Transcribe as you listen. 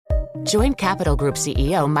Join Capital Group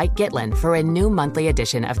CEO Mike Gitlin for a new monthly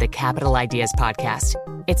edition of the Capital Ideas Podcast.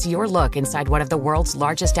 It's your look inside one of the world's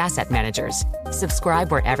largest asset managers.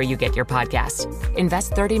 Subscribe wherever you get your podcasts.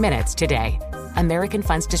 Invest 30 minutes today. American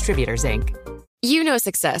Funds Distributors, Inc. You know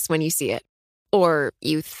success when you see it. Or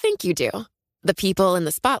you think you do. The people in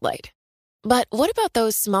the spotlight. But what about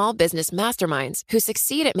those small business masterminds who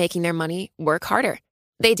succeed at making their money work harder?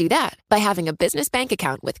 They do that by having a business bank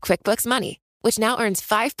account with QuickBooks Money, which now earns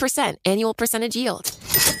 5% annual percentage yield.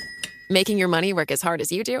 Making your money work as hard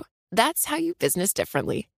as you do? That's how you business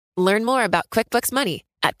differently. Learn more about QuickBooks Money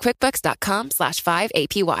at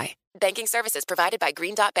quickbooks.com/5APY. Banking services provided by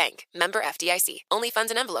Green Dot Bank. Member FDIC. Only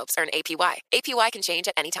funds and envelopes earn APY. APY can change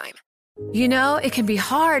at any time. You know, it can be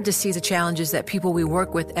hard to see the challenges that people we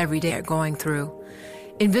work with every day are going through.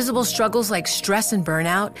 Invisible struggles like stress and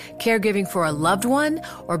burnout, caregiving for a loved one,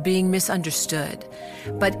 or being misunderstood.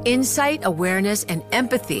 But insight, awareness, and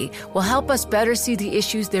empathy will help us better see the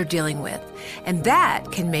issues they're dealing with. And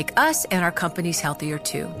that can make us and our companies healthier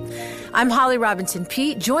too. I'm Holly Robinson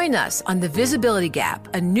Peete. Join us on The Visibility Gap,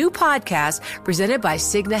 a new podcast presented by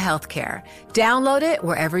Cigna Healthcare. Download it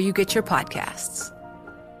wherever you get your podcasts.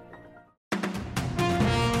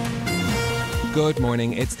 Good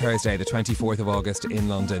morning. It's Thursday, the 24th of August in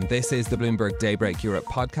London. This is the Bloomberg Daybreak Europe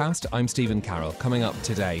podcast. I'm Stephen Carroll. Coming up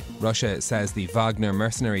today, Russia says the Wagner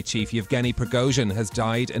mercenary chief Yevgeny Prigozhin has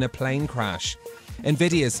died in a plane crash.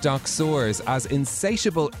 Nvidia's stock soars as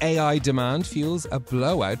insatiable AI demand fuels a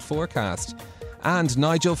blowout forecast. And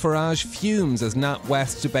Nigel Farage fumes as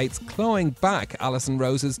NatWest debates clawing back Alison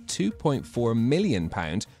Rose's £2.4 million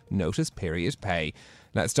notice period pay.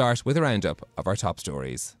 Let's start with a roundup of our top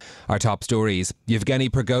stories. Our top stories. Yevgeny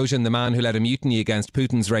Prigozhin, the man who led a mutiny against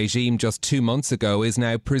Putin's regime just 2 months ago, is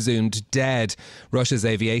now presumed dead. Russia's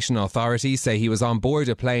aviation authorities say he was on board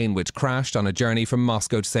a plane which crashed on a journey from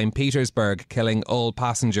Moscow to St. Petersburg, killing all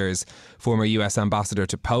passengers. Former US ambassador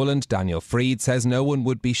to Poland, Daniel Fried, says no one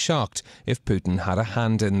would be shocked if Putin had a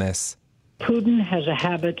hand in this. Putin has a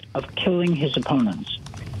habit of killing his opponents.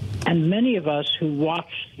 And many of us who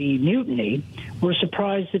watched the mutiny were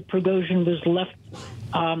surprised that Prigozhin was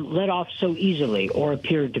let off so easily, or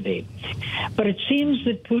appeared to be. But it seems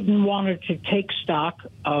that Putin wanted to take stock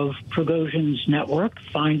of Prigozhin's network,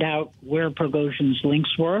 find out where Prigozhin's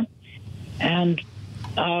links were, and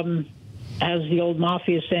as the old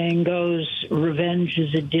mafia saying goes, revenge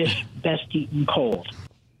is a dish best eaten cold.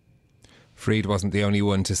 Fried wasn't the only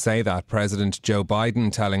one to say that. President Joe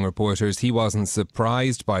Biden telling reporters he wasn't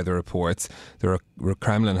surprised by the reports. The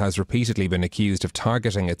Kremlin has repeatedly been accused of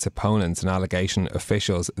targeting its opponents, an allegation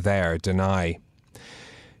officials there deny.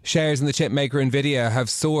 Shares in the chipmaker Nvidia have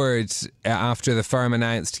soared after the firm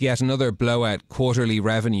announced yet another blowout quarterly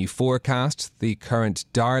revenue forecast. The current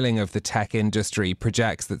darling of the tech industry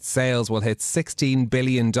projects that sales will hit $16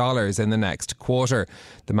 billion in the next quarter.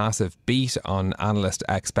 The massive beat on analyst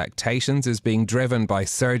expectations is being driven by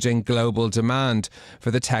surging global demand for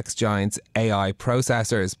the tech giant's AI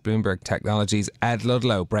processors. Bloomberg Technology's Ed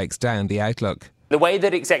Ludlow breaks down the outlook. The way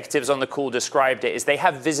that executives on the call described it is they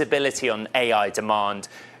have visibility on AI demand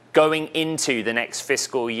going into the next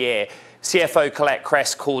fiscal year. CFO Colette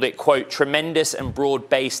Kress called it, quote, tremendous and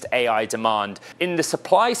broad-based AI demand. In the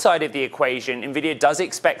supply side of the equation, Nvidia does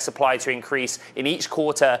expect supply to increase in each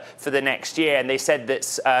quarter for the next year. And they said that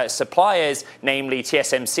suppliers, namely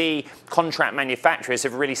TSMC, contract manufacturers,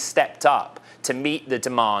 have really stepped up to meet the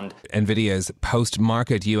demand. Nvidia's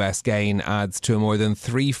post-market US gain adds to a more than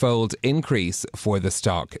threefold increase for the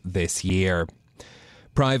stock this year.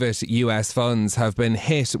 Private US funds have been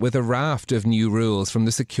hit with a raft of new rules from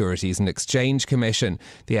the Securities and Exchange Commission.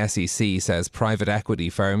 The SEC says private equity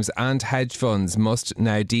firms and hedge funds must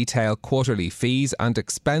now detail quarterly fees and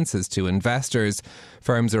expenses to investors.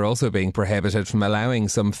 Firms are also being prohibited from allowing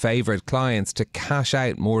some favoured clients to cash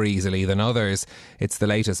out more easily than others. It's the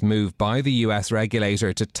latest move by the US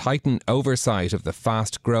regulator to tighten oversight of the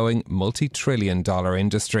fast-growing multi-trillion-dollar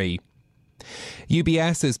industry.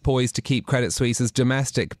 UBS is poised to keep Credit Suisse's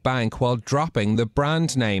domestic bank while dropping the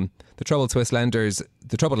brand name. The troubled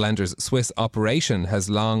lender's Swiss operation has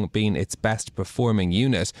long been its best performing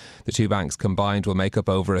unit. The two banks combined will make up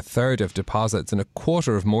over a third of deposits and a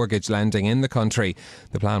quarter of mortgage lending in the country.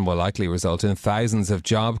 The plan will likely result in thousands of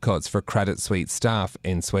job cuts for Credit Suisse staff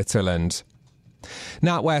in Switzerland.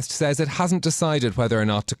 NatWest says it hasn't decided whether or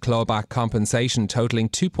not to claw back compensation totalling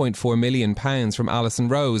 £2.4 million from Alison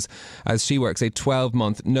Rose as she works a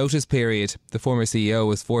 12-month notice period. The former CEO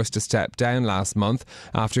was forced to step down last month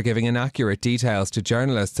after giving inaccurate details to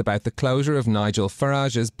journalists about the closure of Nigel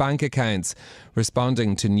Farage's bank accounts.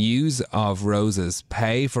 Responding to news of Rose's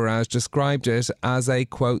pay, Farage described it as a,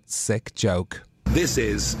 quote, sick joke. This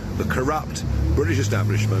is the corrupt British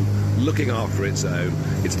establishment looking after its own.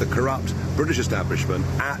 It's the corrupt British establishment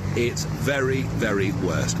at its very, very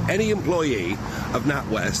worst. Any employee of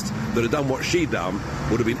NatWest that had done what she'd done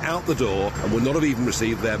would have been out the door and would not have even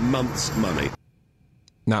received their month's money.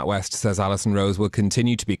 NatWest says Alison Rose will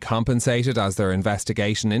continue to be compensated as their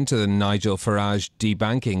investigation into the Nigel Farage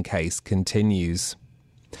debanking case continues.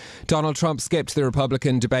 Donald Trump skipped the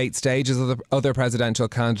Republican debate stage as other presidential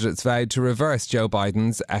candidates vowed to reverse Joe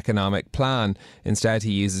Biden's economic plan. Instead,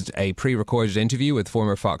 he used a pre-recorded interview with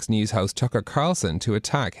former Fox News host Tucker Carlson to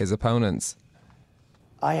attack his opponents.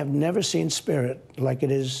 I have never seen spirit like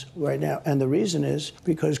it is right now. And the reason is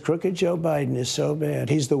because crooked Joe Biden is so bad.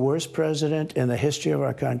 He's the worst president in the history of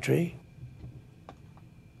our country.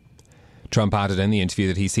 Trump added in the interview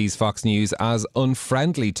that he sees Fox News as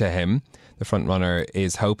unfriendly to him. The frontrunner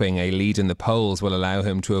is hoping a lead in the polls will allow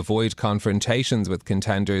him to avoid confrontations with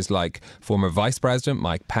contenders like former Vice President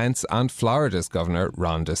Mike Pence and Florida's Governor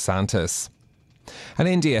Ron DeSantis. And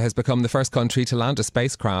India has become the first country to land a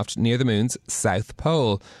spacecraft near the moon's south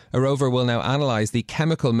pole. A rover will now analyse the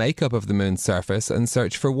chemical makeup of the moon's surface and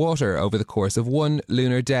search for water over the course of one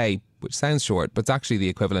lunar day, which sounds short, but it's actually the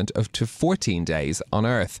equivalent of to 14 days on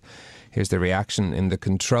Earth. Here's the reaction in the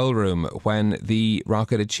control room when the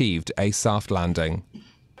rocket achieved a soft landing.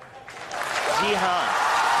 जी हाँ,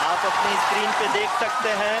 आप अपनी screen पे देख सकते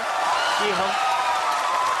हैं कि हम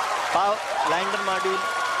lander module.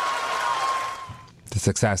 The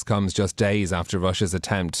success comes just days after Russia's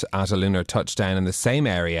attempt at a lunar touchdown in the same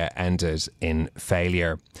area ended in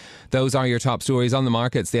failure. Those are your top stories on the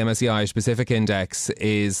markets. The MSCI Irish Pacific Index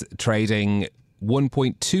is trading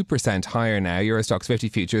 1.2% higher now. Eurostoxx 50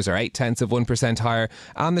 futures are 0.8% higher,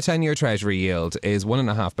 and the 10-year Treasury yield is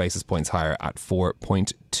 1.5 basis points higher at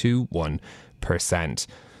 4.21%.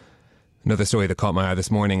 Another story that caught my eye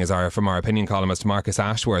this morning is from our opinion columnist Marcus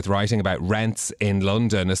Ashworth writing about rents in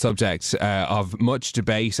London, a subject of much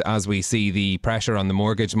debate as we see the pressure on the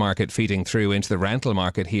mortgage market feeding through into the rental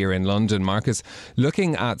market here in London. Marcus,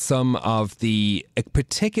 looking at some of the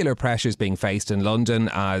particular pressures being faced in London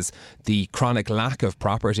as the chronic lack of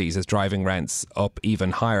properties is driving rents up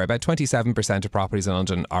even higher. About 27% of properties in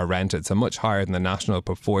London are rented, so much higher than the national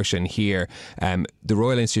proportion here. The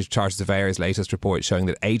Royal Institute of Chartered Surveyors' latest report showing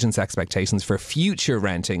that agents' expectations for future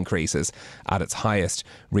rent increases at its highest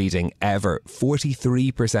reading ever.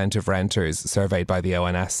 43% of renters surveyed by the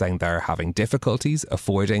ONS saying they're having difficulties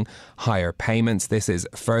affording higher payments. This is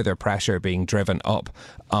further pressure being driven up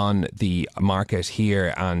on the market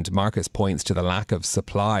here, and Marcus points to the lack of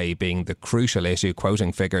supply being the crucial issue,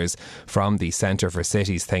 quoting figures from the Centre for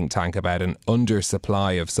Cities think tank about an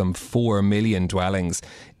undersupply of some 4 million dwellings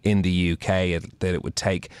in the UK, that it would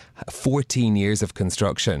take 14 years of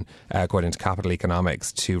construction, according to Capital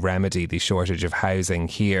Economics, to remedy the shortage of housing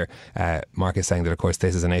here. Mark is saying that, of course,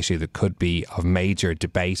 this is an issue that could be of major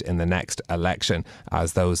debate in the next election,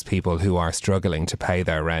 as those people who are struggling to pay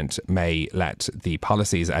their rent may let the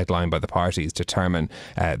policies outlined by the parties determine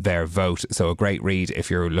their vote. So a great read if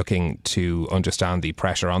you're looking to understand the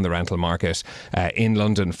pressure on the rental market in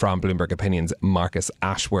London from Bloomberg Opinion's Marcus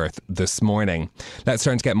Ashworth this morning. Let's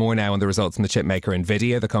turn to get more now on the results from the chip maker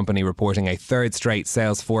Nvidia. The company reporting a third straight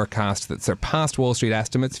sales forecast that surpassed Wall Street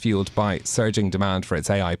estimates, fuelled by surging demand for its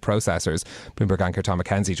AI processors. Bloomberg anchor Tom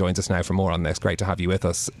McKenzie joins us now for more on this. Great to have you with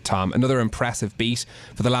us, Tom. Another impressive beat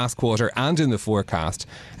for the last quarter and in the forecast.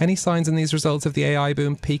 Any signs in these results of the AI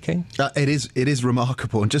boom peaking? It is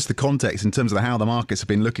remarkable, and just the context in terms of how the markets have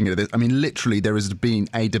been looking at this. I mean, literally there has been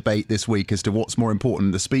a debate this week as to what's more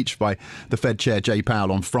important, the speech by the Fed Chair Jay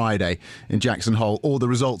Powell on Friday in Jackson Hole or the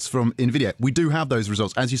results from Nvidia. We do have those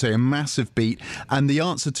results, as you say, a massive beat, and the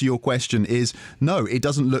answer to your question is no, it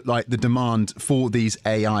doesn't look like the demand for these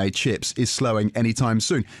AI chips is slowing anytime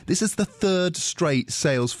soon. This is the third straight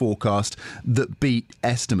sales forecast that beat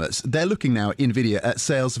estimates. They're looking now at Nvidia at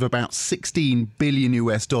sales of about $16 billion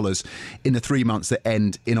in the 3 months that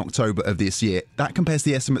end in October of this year. That compares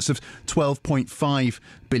to the estimates of $12.5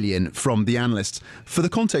 billion from the analysts. For the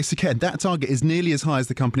context, again, that target is nearly as high as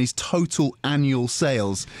the company's total annual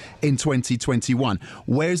sales in 2021.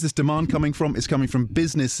 Where is this demand coming from? It's coming from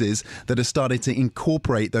businesses that are starting to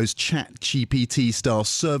incorporate those ChatGPT style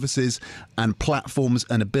services and platforms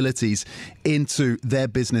and abilities into their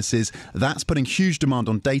businesses. That's putting huge demand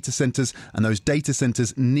on data centers, and those data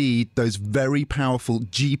centers need those very powerful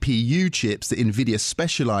GPU chips that Nvidia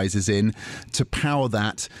specializes in to power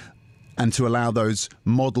that and to allow those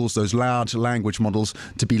models, those large language models,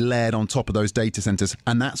 to be layered on top of those data centers.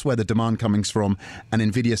 And that's where the demand comes from, and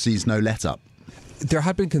Nvidia sees no let up. There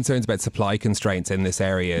had been concerns about supply constraints in this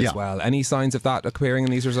area as well. Any signs of that appearing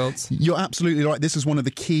in these results? You're absolutely right. This is one of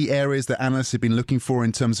the key areas that analysts have been looking for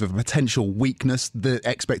in terms of a potential weakness. The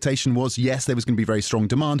expectation was, yes, there was going to be very strong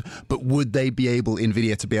demand, but would they be able,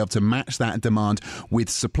 Nvidia, to be able to match that demand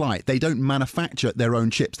with supply? They don't manufacture their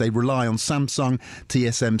own chips. They rely on Samsung,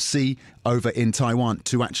 TSMC over in Taiwan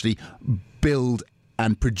to actually build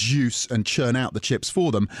and produce and churn out the chips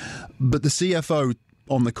for them. But the CFO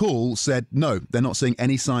on the call said, no, they're not seeing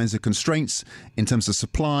any signs of constraints in terms of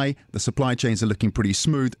supply. The supply chains are looking pretty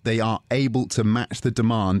smooth. They are able to match the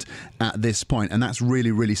demand at this point, and that's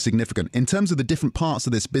really, really significant. In terms of the different parts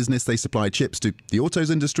of this business, they supply chips to the autos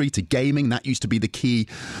industry, to gaming. That used to be the key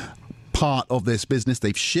part of this business.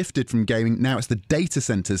 They've shifted from gaming. Now it's the data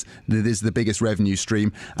centers that is the biggest revenue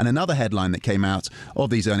stream. And another headline that came out of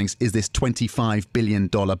these earnings is this $25 billion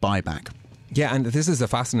buyback. Yeah, and this is a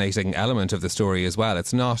fascinating element of the story as well.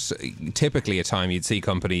 It's not typically a time you'd see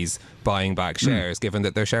companies buying back shares, given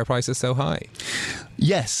that their share price is so high.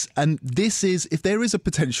 Yes, and this is, if there is a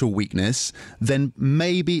potential weakness, then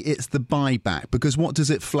maybe it's the buyback, because what does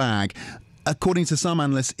it flag? According to some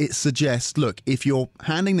analysts, it suggests, look, if you're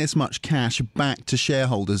handing this much cash back to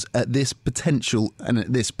shareholders at this potential and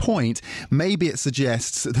at this point, maybe it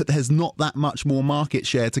suggests that there's not that much more market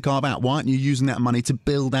share to carve out. Why aren't you using that money to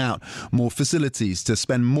build out more facilities, to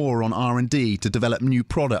spend more on R&D, to develop new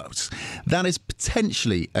products? That is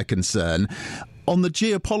potentially a concern. On the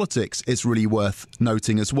geopolitics, it's really worth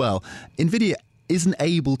noting as well. Nvidia isn't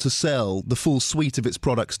able to sell the full suite of its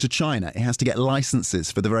products to China. It has to get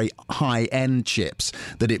licenses for the very high-end chips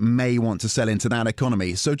that it may want to sell into that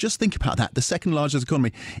economy. So just think about that. The second largest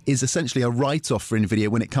economy is essentially a write-off for Nvidia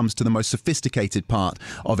when it comes to the most sophisticated part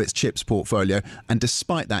of its chips portfolio. And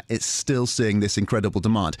despite that, it's still seeing this incredible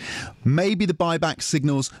demand. Maybe the buyback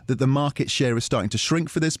signals that the market share is starting to shrink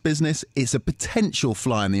for this business. It's a potential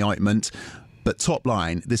fly in the ointment. But top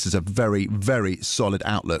line, this is a very, very solid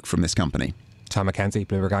outlook from this company. Tom McKenzie,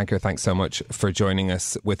 Bloomberg anchor, thanks so much for joining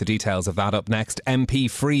us with the details of that. Up next, MP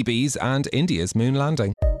freebies and India's moon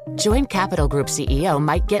landing. Join Capital Group CEO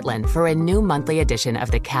Mike Gitlin for a new monthly edition of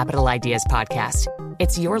the Capital Ideas podcast.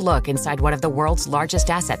 It's your look inside one of the world's largest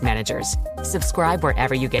asset managers. Subscribe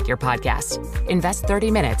wherever you get your podcast. Invest 30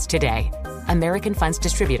 minutes today. American Funds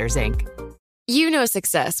Distributors, Inc. You know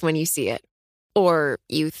success when you see it. Or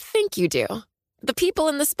you think you do. The people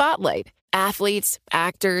in the spotlight. Athletes,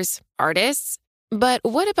 actors, artists. But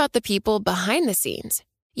what about the people behind the scenes?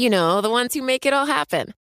 You know, the ones who make it all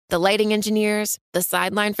happen. The lighting engineers, the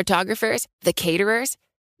sideline photographers, the caterers.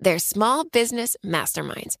 They're small business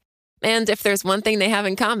masterminds. And if there's one thing they have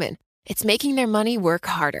in common, it's making their money work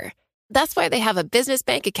harder. That's why they have a business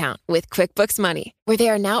bank account with QuickBooks Money, where they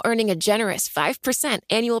are now earning a generous 5%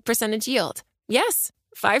 annual percentage yield. Yes,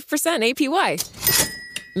 5% APY.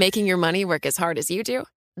 Making your money work as hard as you do?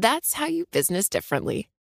 That's how you business differently.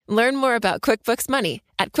 Learn more about QuickBooks Money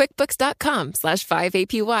at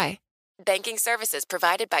quickbooks.com/5APY. Banking services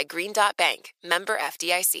provided by Green Dot Bank, member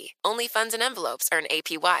FDIC. Only funds and envelopes earn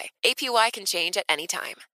APY. APY can change at any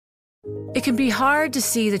time. It can be hard to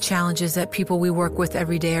see the challenges that people we work with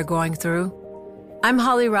every day are going through. I'm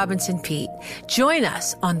Holly Robinson Pete. Join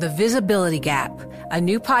us on The Visibility Gap, a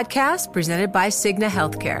new podcast presented by Cigna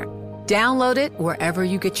Healthcare. Download it wherever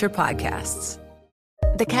you get your podcasts.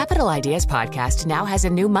 The Capital Ideas podcast now has a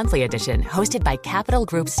new monthly edition hosted by Capital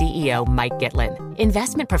Group CEO Mike Gitlin.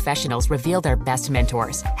 Investment professionals reveal their best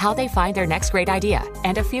mentors, how they find their next great idea,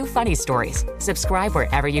 and a few funny stories. Subscribe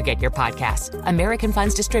wherever you get your podcasts. American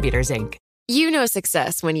Funds Distributors, Inc. You know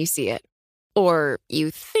success when you see it. Or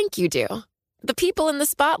you think you do. The people in the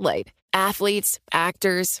spotlight. Athletes,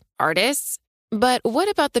 actors, artists. But what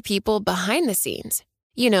about the people behind the scenes?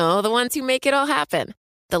 You know, the ones who make it all happen.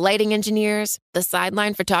 The lighting engineers, the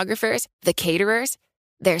sideline photographers, the caterers.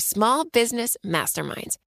 They're small business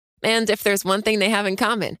masterminds. And if there's one thing they have in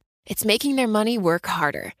common, it's making their money work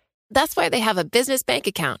harder. That's why they have a business bank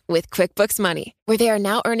account with QuickBooks Money, where they are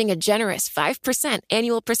now earning a generous 5%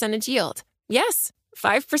 annual percentage yield. Yes,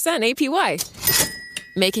 5% APY.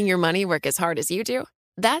 Making your money work as hard as you do?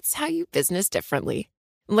 That's how you business differently.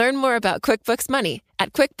 Learn more about QuickBooks Money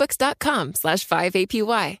at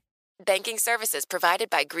quickbooks.com/5APY. Banking services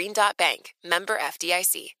provided by Green Dot Bank. Member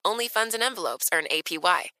FDIC. Only funds and envelopes earn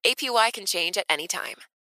APY. APY can change at any time.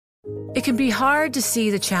 It can be hard to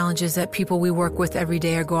see the challenges that people we work with every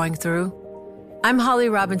day are going through. I'm Holly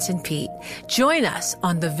Robinson Pete. Join us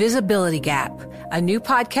on The Visibility Gap, a new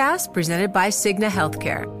podcast presented by Cigna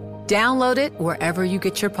Healthcare. Download it wherever you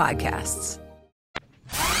get your podcasts.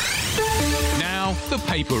 Now, the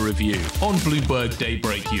paper review on Bloomberg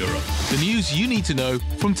Daybreak Europe. The news you need to know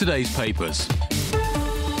from today's papers.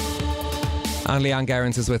 And Leanne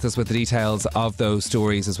Gerrans is with us with the details of those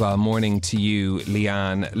stories as well. Morning to you,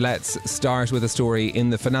 Leanne. Let's start with a story in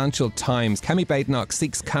the Financial Times. Kemi Badenoch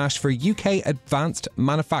seeks cash for UK advanced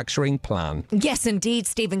manufacturing plan. Yes, indeed,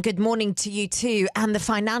 Stephen. Good morning to you too. And the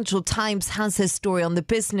Financial Times has a story on the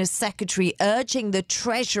Business Secretary urging the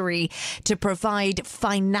Treasury to provide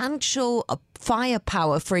financial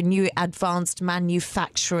firepower for a new advanced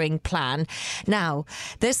manufacturing plan. Now,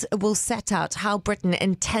 this will set out how Britain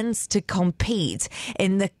intends to compete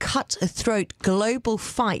in the cutthroat global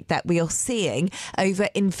fight that we are seeing over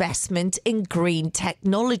investment in green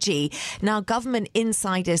technology. Now, government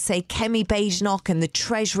insiders say Kemi Badenoch and the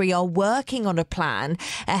Treasury are working on a plan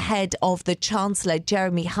ahead of the Chancellor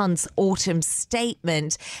Jeremy Hunt's autumn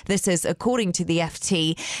statement. This is according to the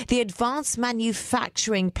FT. The advanced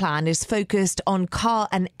manufacturing plan is focused on car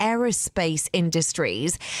and aerospace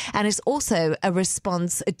industries and is also a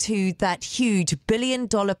response to that huge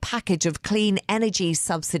billion-dollar package of clean energy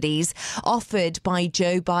subsidies offered by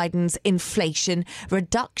Joe Biden's Inflation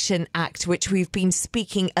Reduction Act, which we've been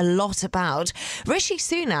speaking a lot about. Rishi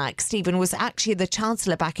Sunak, Stephen, was actually the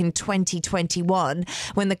Chancellor back in 2021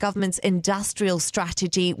 when the government's industrial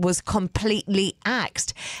strategy was completely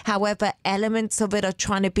axed. However, elements of it are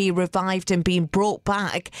trying to be revived and being brought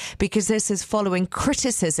back because this is following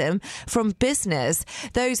criticism from business.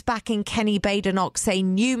 Those backing Kemi Badenoch say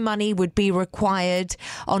new money would be required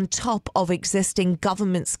on top of existing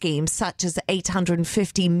government schemes such as the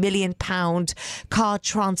 £850 million car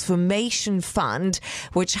transformation fund,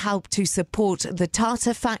 which helped to support the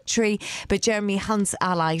Tata factory. But Jeremy Hunt's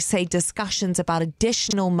allies say discussions about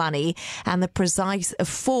additional money and the precise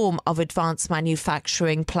form of advanced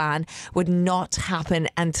manufacturing plan would not happen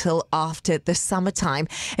until after the summertime.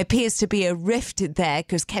 Appears to be a rift there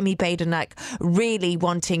because Kemi Badenoch really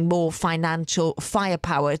wanting more financial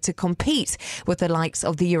firepower to compete with the likes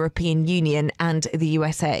of the European Union and the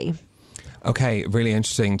USA. OK, really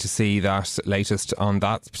interesting to see that latest on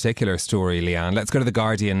that particular story, Leanne. Let's go to The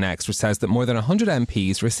Guardian next, which says that more than 100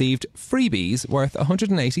 MPs received freebies worth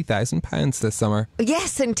 £180,000 this summer.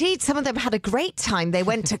 Yes, indeed. Some of them had a great time. They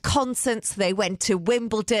went to concerts, they went to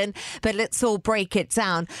Wimbledon, but let's all break it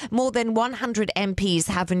down. More than 100 MPs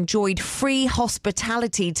have enjoyed free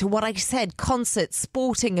hospitality to what I said, concerts,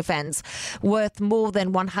 sporting events worth more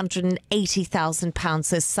than £180,000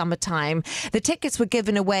 this summertime. The tickets were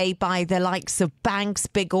given away by the likes of banks,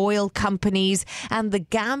 big oil companies and the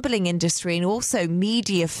gambling industry and also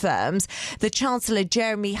media firms. The Chancellor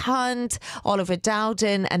Jeremy Hunt, Oliver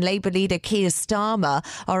Dowden and Labour leader Keir Starmer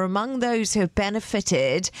are among those who have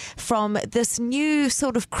benefited from this new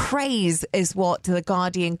sort of craze, is what The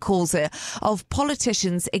Guardian calls it, of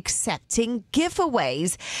politicians accepting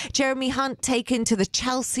giveaways. Jeremy Hunt taken to the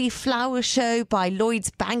Chelsea Flower Show by Lloyds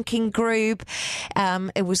Banking Group.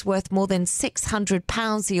 It was worth more than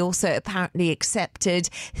 £600. He also apparently accepted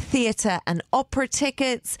theatre and opera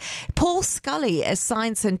tickets. Paul Scully, a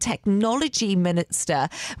science and technology minister,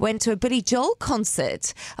 went to a Billy Joel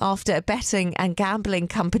concert after a betting and gambling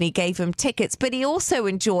company gave him tickets. But he also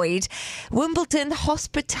enjoyed Wimbledon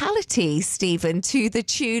hospitality, Stephen, to the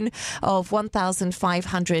tune of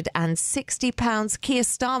 £1,560. Keir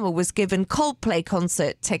Starmer was given Coldplay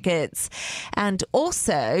concert tickets. And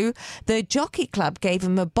also, the Jockey Club gave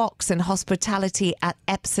him a box and hospitality at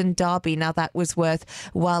Epsom Derby. Now, that was worth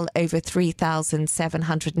well over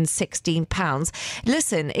 £3,716.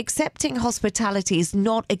 Listen, accepting hospitality is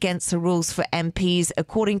not against the rules for MPs,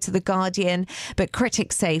 according to The Guardian, but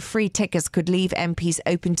critics say free tickets could leave MPs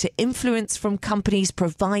open to influence from companies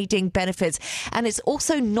providing benefits. And it's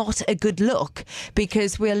also not a good look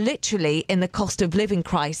because we're literally in the cost of living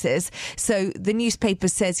crisis. So the newspaper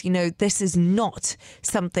says, this is not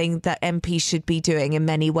something that MPs should be doing in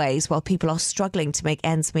many ways while people are struggling to make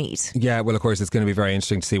ends meet. Yeah, well, of course, it's going to be very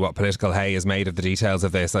interesting to see what political hay is made of the details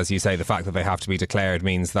of this. As you say, the fact that they have to be declared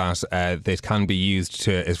means that they can be used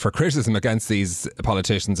for criticism against these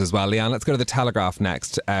politicians as well. Leanne, let's go to the Telegraph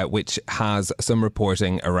next, which has some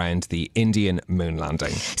reporting around the Indian moon landing.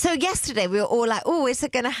 So yesterday we were all like, oh, is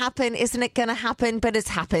it going to happen? Isn't it going to happen? But it's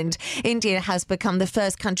happened. India has become the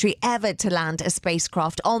first country ever to land a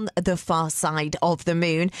spacecraft on the far side of the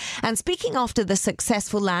moon. And speaking after the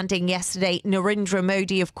successful landing yesterday, Narendra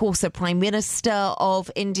Modi, of course, the Prime Minister of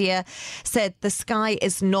India, said the sky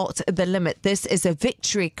is not the limit. This is a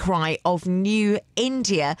victory cry of new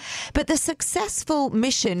India. But the successful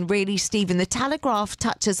mission, really, Stephen, the Telegraph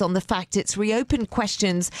touches on the fact it's reopened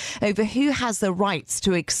questions over who has the rights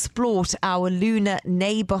to exploit our lunar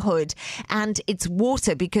neighbourhood and its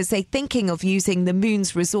water, because they're thinking of using the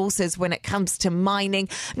moon's resources when it comes to mining.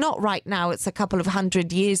 Not right now, it's a couple of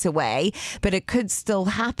 100 years away, but it could still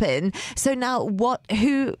happen. So now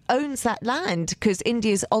who owns that land? Because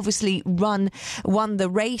India's obviously won the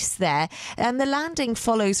race there. And the landing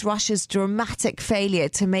follows Russia's dramatic failure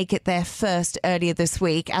to make it their first earlier this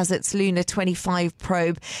week, as its Luna 25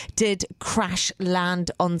 probe did crash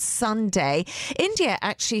land on Sunday. India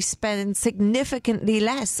actually spends significantly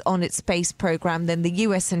less on its space program than the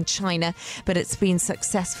US and China, but it's been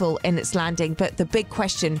successful in its landing. But the big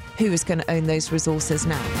question, who is going to own those resources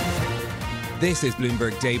now? This is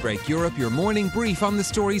Bloomberg Daybreak Europe, your morning brief on the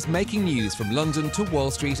stories making news from London to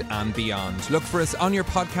Wall Street and beyond. Look for us on your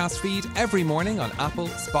podcast feed every morning on Apple,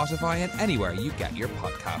 Spotify and anywhere you get your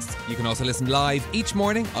podcasts. You can also listen live each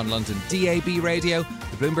morning on London DAB Radio,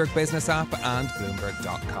 the Bloomberg Business app and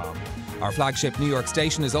Bloomberg.com. Our flagship New York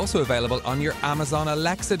station is also available on your Amazon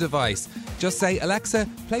Alexa device. Just say, Alexa,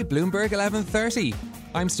 play Bloomberg 1130.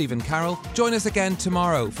 I'm Stephen Carroll. Join us again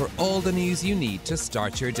tomorrow for all the news you need to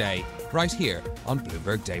start your day, right here on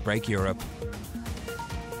Bloomberg Daybreak Europe.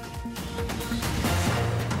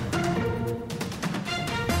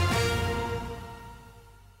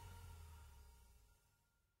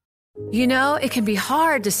 You know, it can be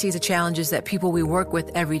hard to see the challenges that people we work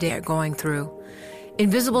with every day are going through.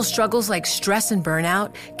 Invisible struggles like stress and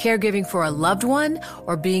burnout, caregiving for a loved one,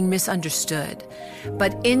 or being misunderstood.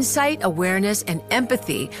 But insight, awareness, and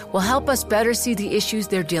empathy will help us better see the issues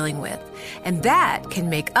they're dealing with. And that can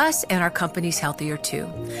make us and our companies healthier too.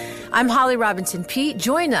 I'm Holly Robinson-Peete.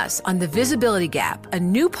 Join us on The Visibility Gap, a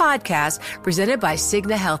new podcast presented by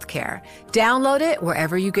Cigna Healthcare. Download it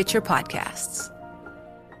wherever you get your podcasts.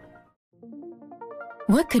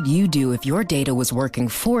 What could you do if your data was working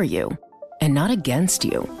for you and not against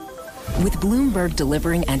you? With Bloomberg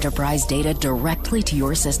delivering enterprise data directly to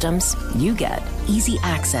your systems, you get easy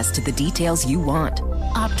access to the details you want,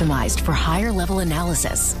 optimized for higher level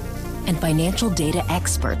analysis, and financial data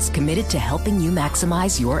experts committed to helping you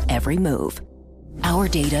maximize your every move. Our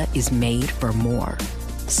data is made for more,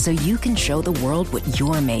 so you can show the world what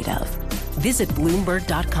you're made of. Visit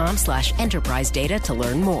Bloomberg.com/enterprise data to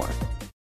learn more.